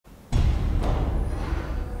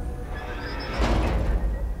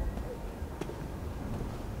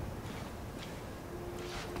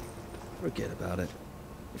Forget about it.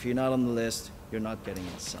 If you're not on the list, you're not getting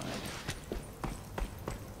inside.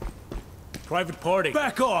 Private party.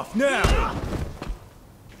 Back off now!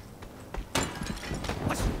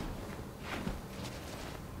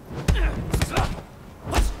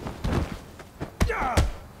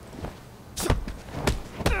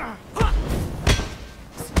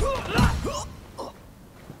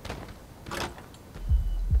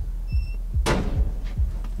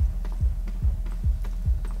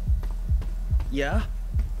 Yeah?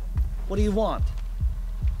 What do you want?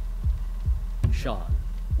 Sean,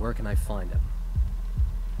 where can I find him?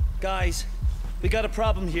 Guys, we got a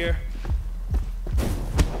problem here.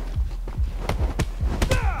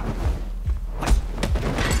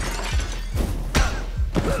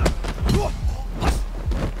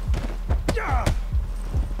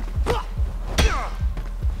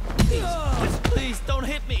 Please, don't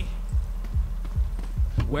hit me.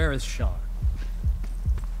 Where is Sean?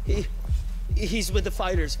 He's with the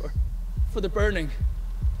fighters for the burning.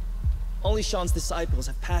 Only Sean's disciples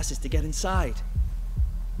have passes to get inside.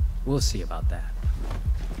 We'll see about that.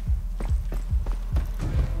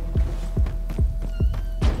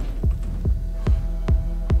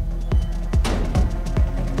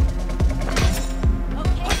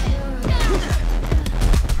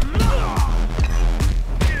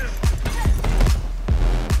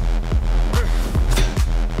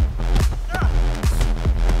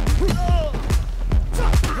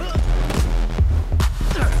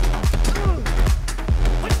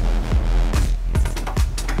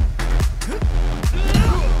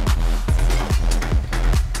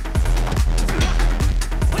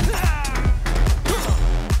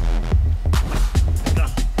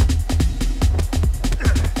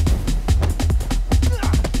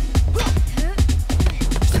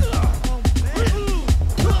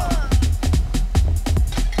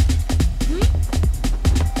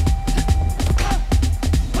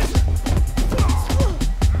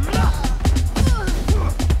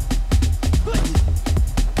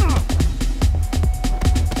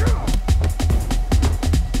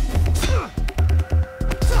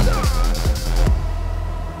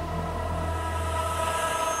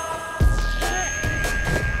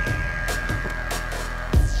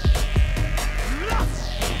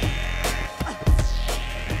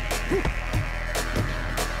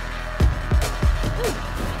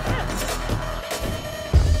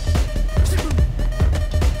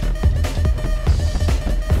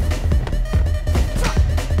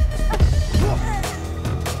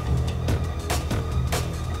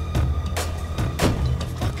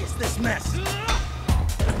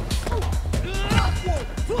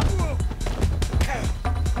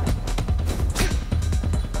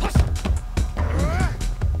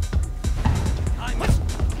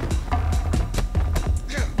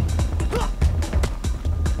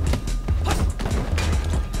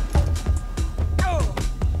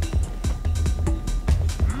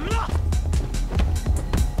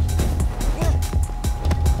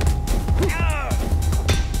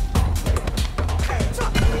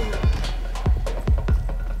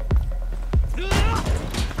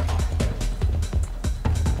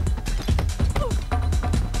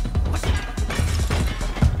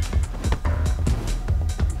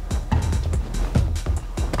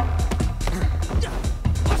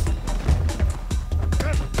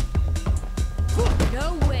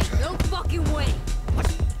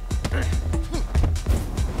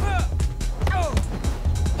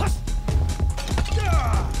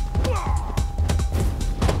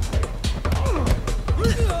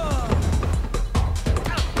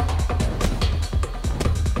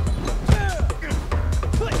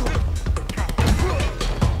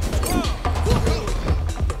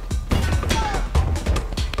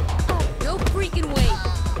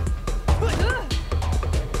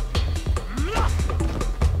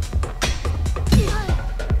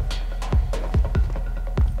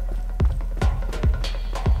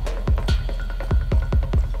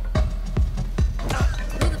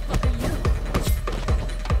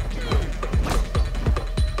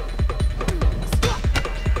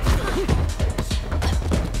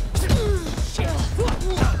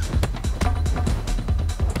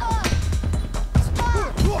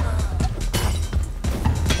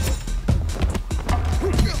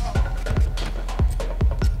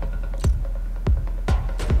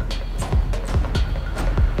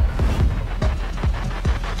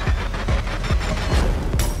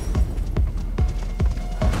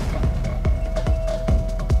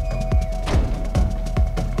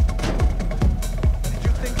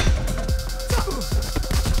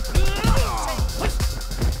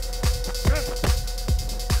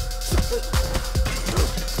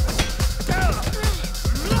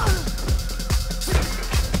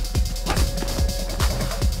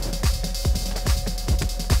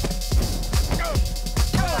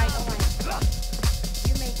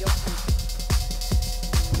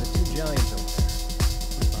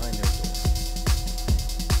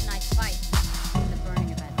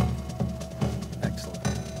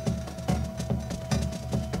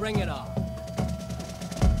 Bring it on.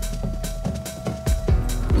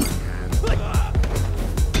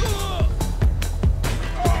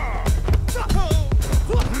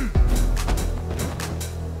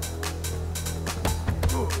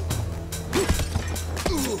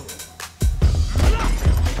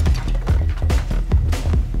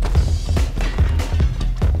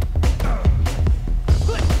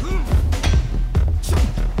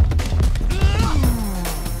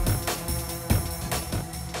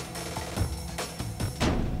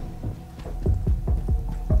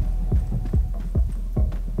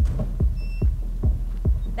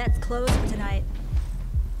 That's closed for tonight.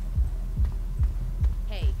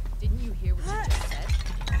 Hey, didn't you hear what you just said?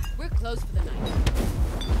 We're closed for the night.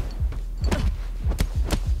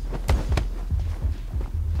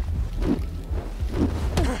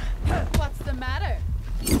 What's the matter?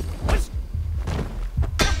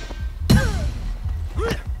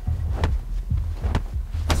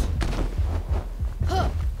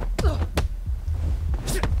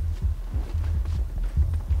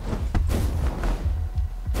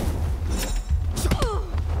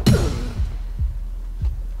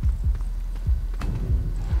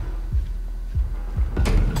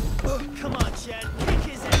 Come on, Chad. Kick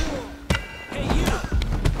his ass. Hey, you.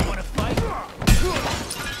 Wanna fight?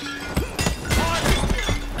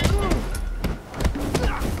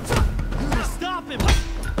 Stop him.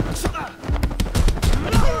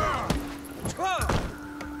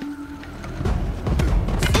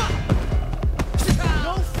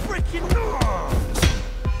 No freaking.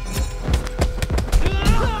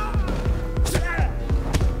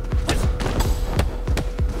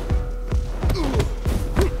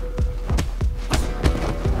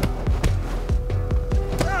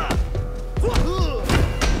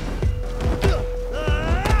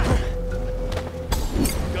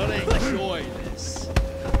 Gotta enjoy this.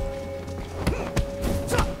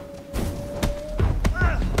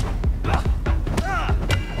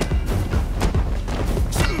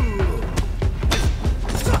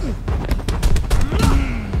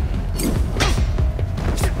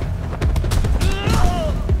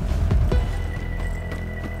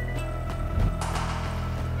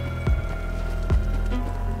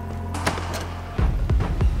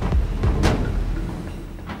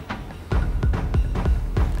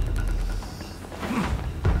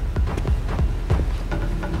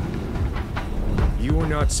 You were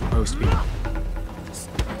not supposed to be.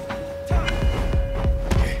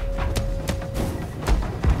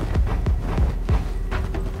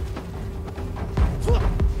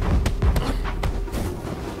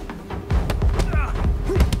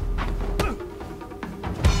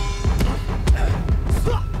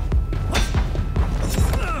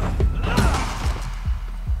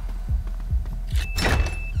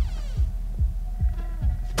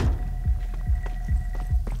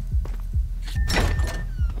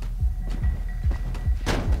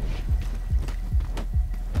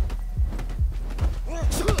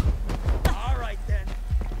 All right then.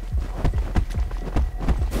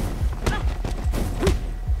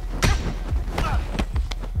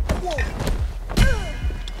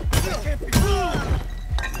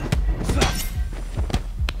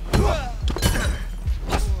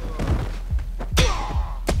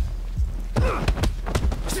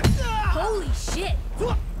 Holy shit!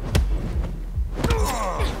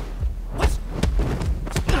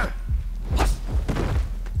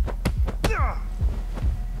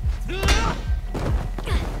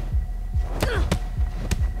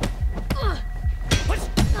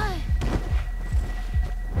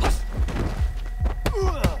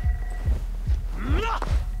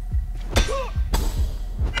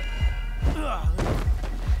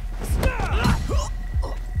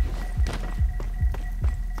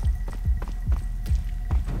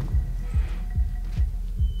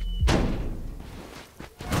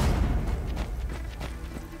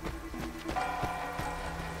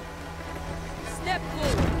 Step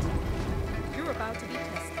forward. You're about to be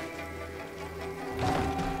tested.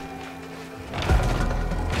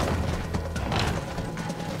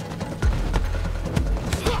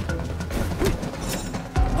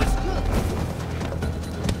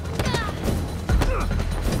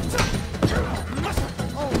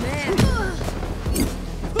 Oh man.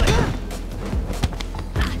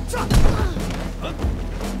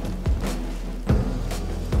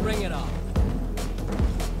 Bring it on.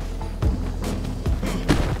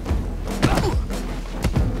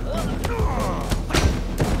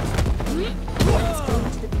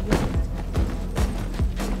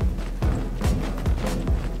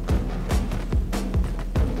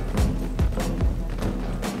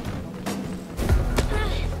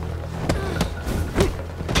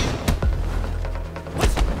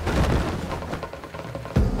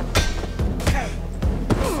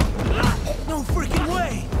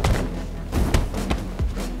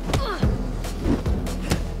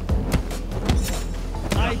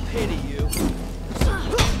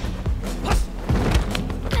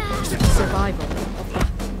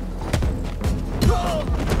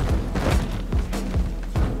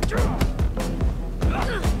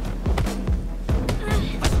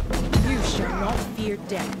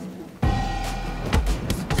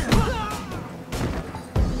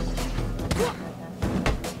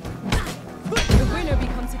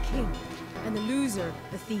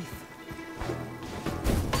 thief.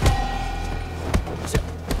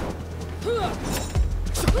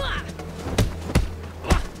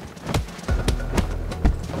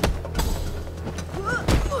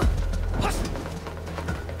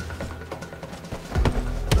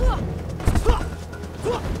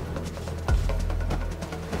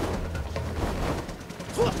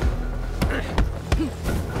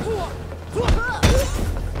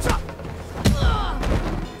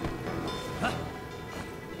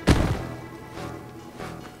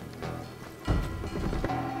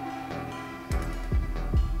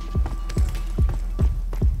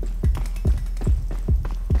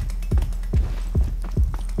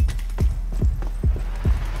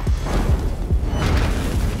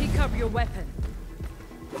 Your weapon.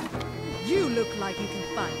 You look like you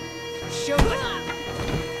can fight. Show it.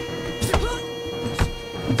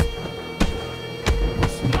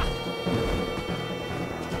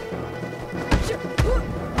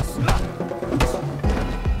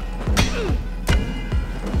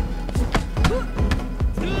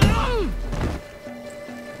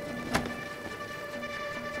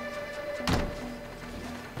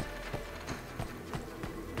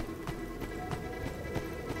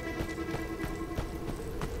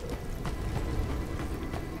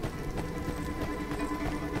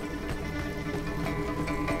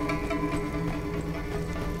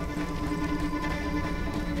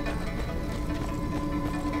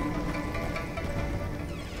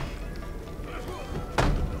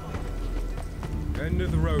 End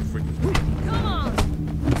of the road for you. Come on.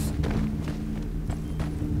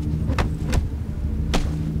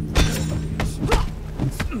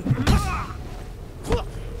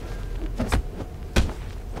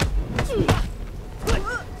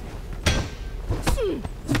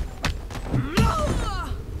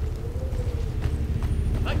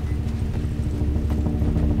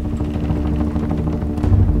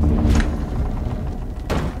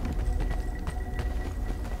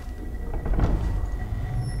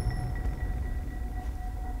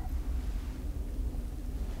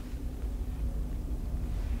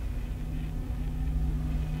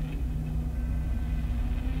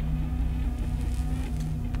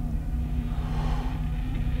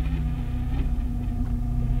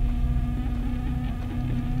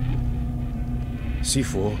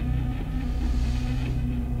 Sifu,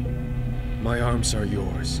 my arms are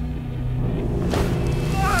yours.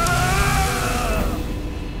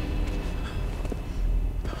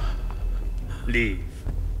 Leave.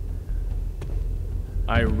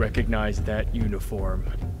 I recognize that uniform.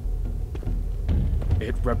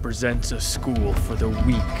 It represents a school for the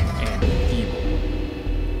weak and feeble.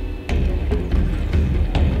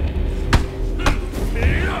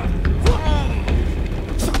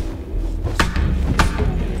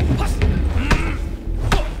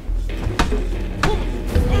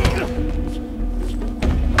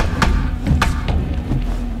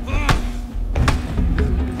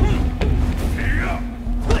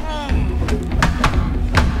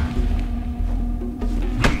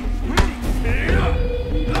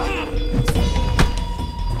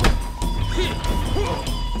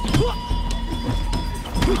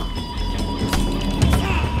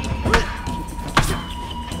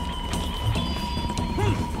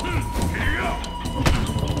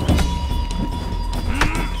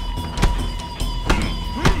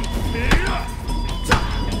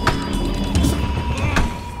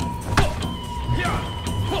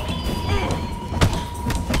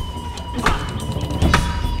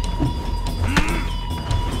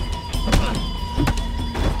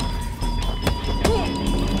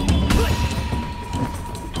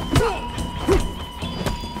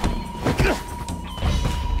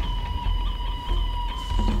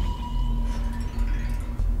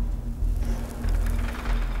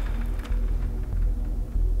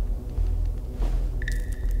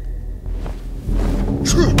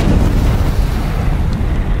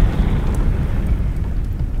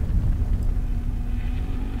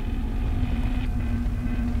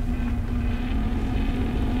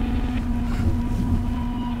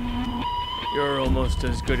 You're almost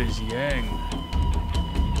as good as Yang.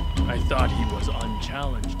 I thought he was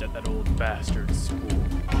unchallenged at that old bastard's school.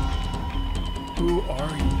 Who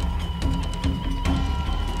are you?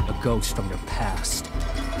 A ghost from your past,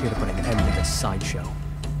 here to put an end to this sideshow.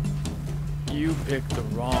 You picked the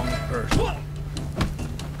wrong person.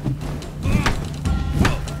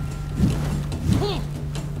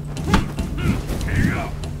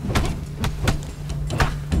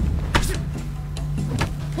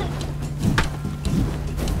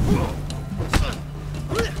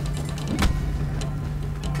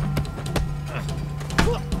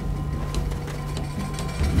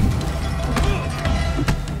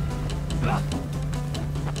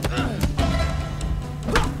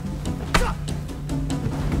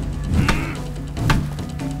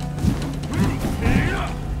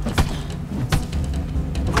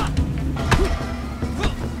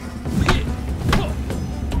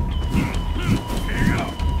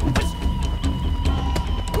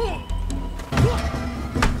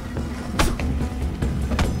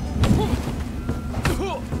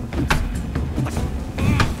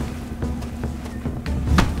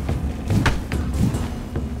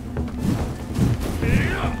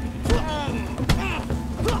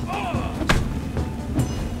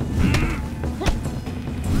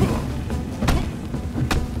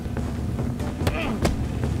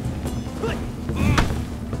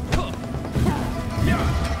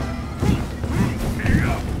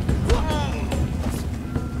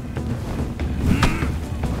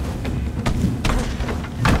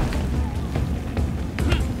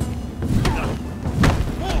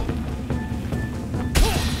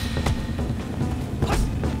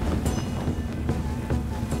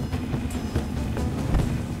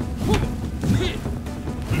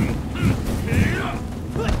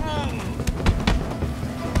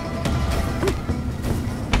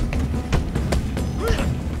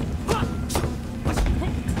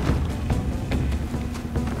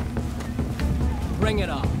 Bring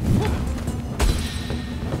it on.